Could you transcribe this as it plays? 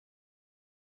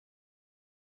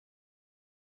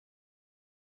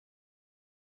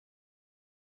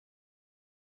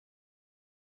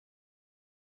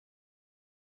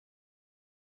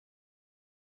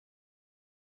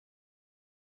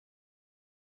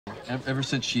Ever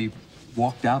since she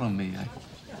walked out on me,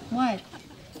 What?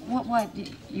 What?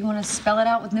 You want to spell it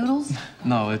out with noodles?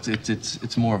 no,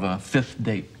 it's more of a fifth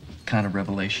date kind of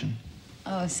revelation.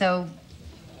 Oh, so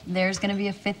there's going to be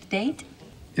a fifth date?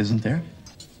 Isn't there?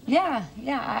 Yeah,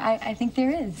 I think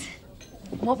there is.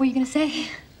 What were you going to say?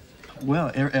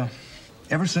 Well,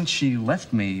 ever since she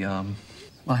left me,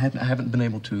 I haven't been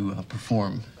able to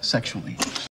perform sexually.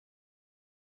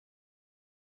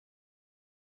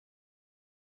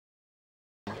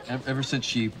 Ever since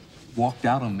she walked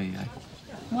out on me,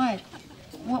 What?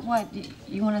 What?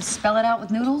 You want to spell it out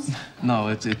with noodles? no,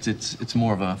 it's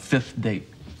more of a fifth date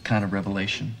kind of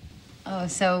revelation. Oh,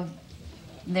 so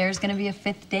there's going to be a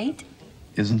fifth date?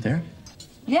 Isn't there?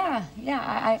 Yeah,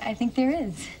 I think there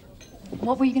is.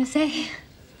 What were you going to say?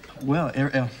 Well,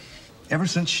 ever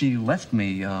since she left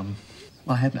me,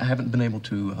 I haven't been able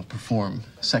to perform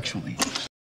sexually.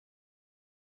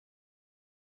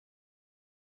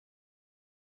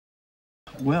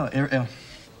 Well,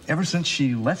 ever since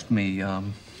she left me, I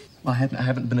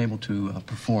haven't been able to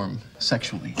perform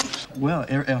sexually. Well,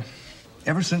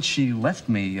 ever since she left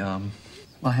me,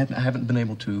 I haven't been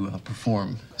able to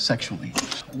perform sexually.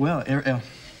 Well,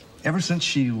 ever since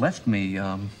she left me,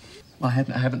 I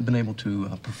haven't been able to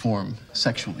perform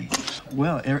sexually.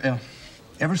 Well,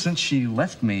 ever since she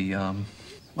left me,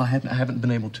 I haven't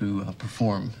been able to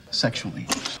perform sexually.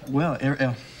 Well,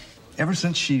 ever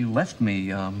since she left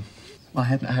me, I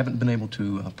haven't been able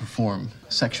to perform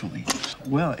sexually.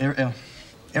 Well,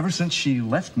 ever since she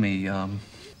left me,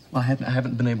 I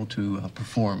haven't been able to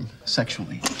perform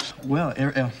sexually. Well,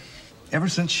 ever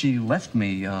since she left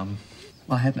me,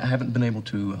 I haven't been able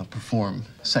to perform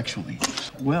sexually.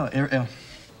 Well,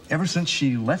 ever since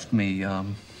she left me,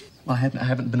 I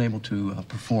haven't been able to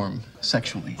perform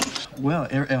sexually. Well,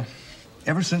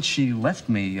 ever since she left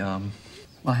me,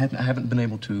 I haven't been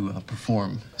able to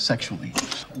perform sexually.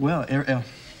 Well,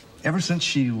 ever since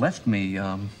she left me,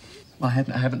 I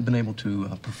haven't been able to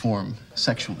perform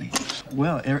sexually.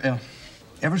 Well,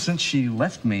 ever since she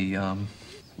left me,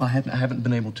 I haven't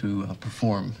been able to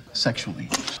perform sexually.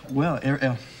 Well,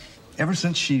 ever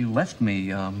since she left me,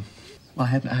 I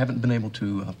haven't been able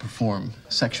to perform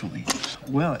sexually.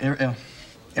 Well,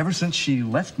 ever since she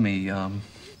left me,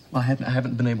 I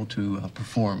haven't been able to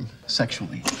perform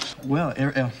sexually. Well,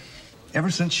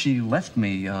 ever since she left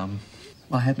me, I haven't been able to perform sexually. Well, ever since she left me,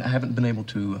 I haven't been able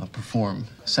to perform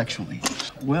sexually.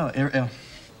 Well,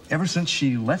 ever since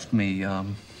she left me,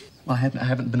 I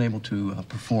haven't been able to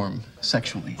perform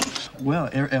sexually. Well,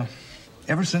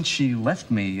 ever since she left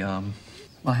me,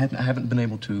 I haven't been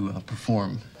able to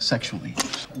perform sexually.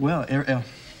 Well,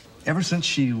 ever since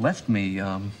she left me,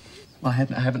 I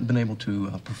haven't been able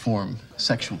to perform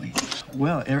sexually.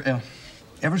 Well,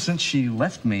 ever since she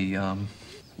left me,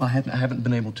 I haven't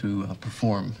been able to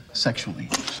perform sexually.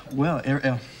 Well,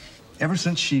 ever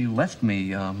since she left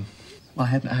me, I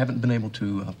haven't been able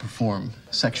to perform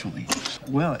sexually.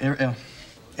 Well,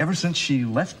 ever since she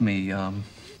left me,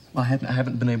 I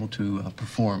haven't been able to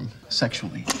perform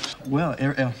sexually. Well,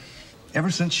 ever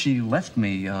since she left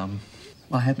me,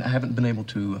 I haven't been able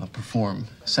to perform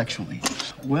sexually.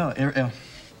 Well,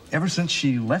 ever since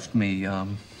she left me,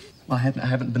 I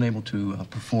haven't been able to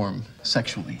perform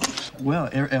sexually. Well,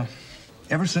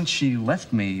 ever since she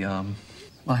left me,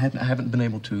 I haven't been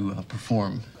able to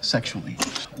perform sexually.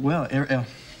 Well,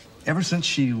 ever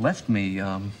since she left me,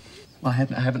 I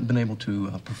haven't been able to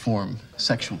perform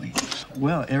sexually.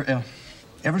 Well,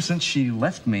 ever since she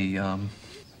left me,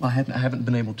 I haven't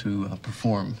been able to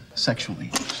perform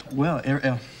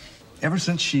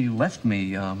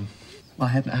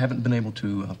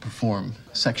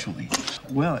sexually.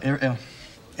 Well,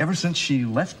 ever since she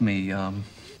left me,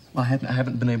 I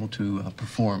haven't been able to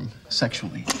perform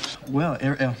sexually. Well,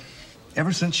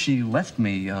 ever since she left me,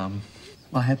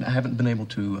 I haven't been able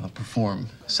to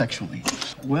perform sexually.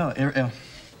 Well,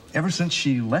 ever since she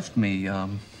left me,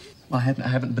 I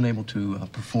haven't been able to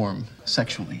perform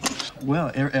sexually.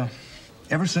 Well,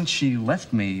 ever since she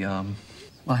left me,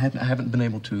 I haven't been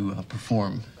able to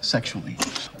perform sexually.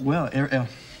 Well,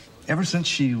 ever since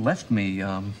she left me,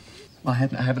 I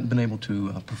haven't been able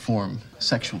to perform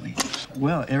sexually.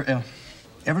 Well,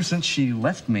 ever since she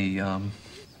left me,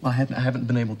 I haven't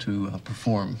been able to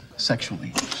perform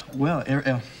sexually. Well,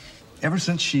 ever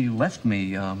since she left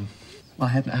me, I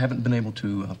haven't been able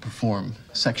to perform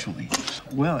sexually.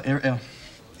 Well,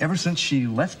 ever since she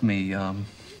left me,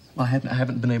 I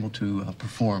haven't been able to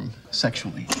perform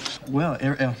sexually. Well,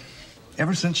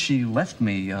 ever since she left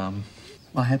me,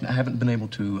 I haven't been able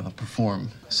to perform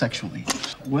sexually.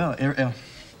 Well,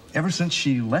 ever since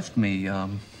she left me,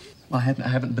 I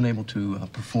haven't been able to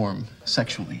perform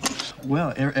sexually.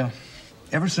 Well,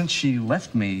 ever since she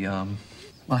left me, I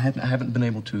haven't been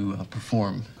able to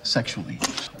perform sexually.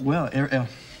 Well,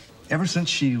 ever since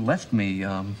she left me,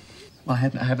 I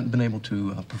haven't been able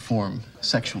to perform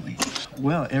sexually.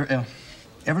 Well,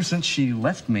 ever since she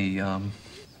left me,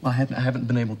 I haven't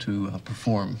been able to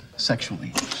perform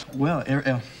sexually. Well,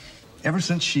 ever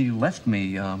since she left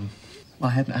me, I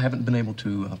haven't been able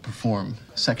to perform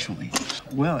sexually.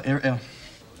 Well,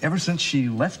 ever since she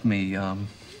left me,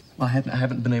 I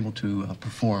haven't been able to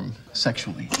perform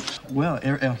sexually. Well,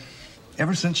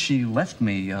 ever since she left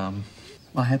me,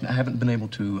 I haven't been able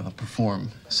to perform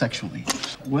sexually.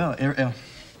 Well,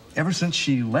 ever since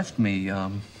she left me,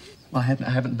 I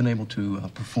haven't been able to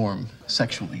perform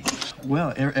sexually. Well,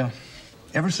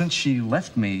 ever since she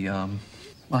left me, I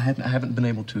haven't been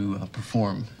able to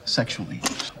perform sexually.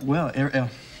 Well,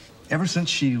 ever since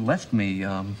she left me,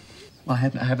 I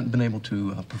haven't been able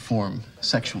to perform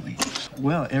sexually.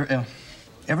 Well,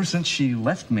 ever since she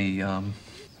left me,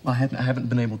 I haven't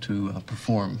been able to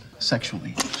perform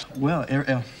sexually. Well,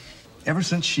 ever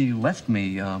since she left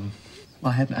me,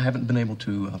 I haven't been able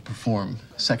to perform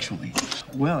sexually.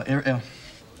 Well,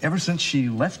 ever since she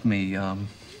left me,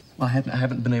 I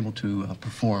haven't been able to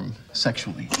perform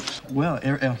sexually. Well,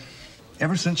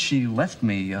 ever since she left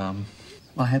me,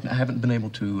 I haven't been able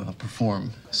to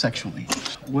perform sexually.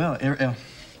 Well,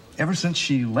 ever since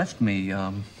she left me,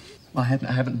 I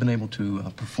haven't been able to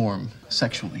perform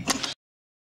sexually.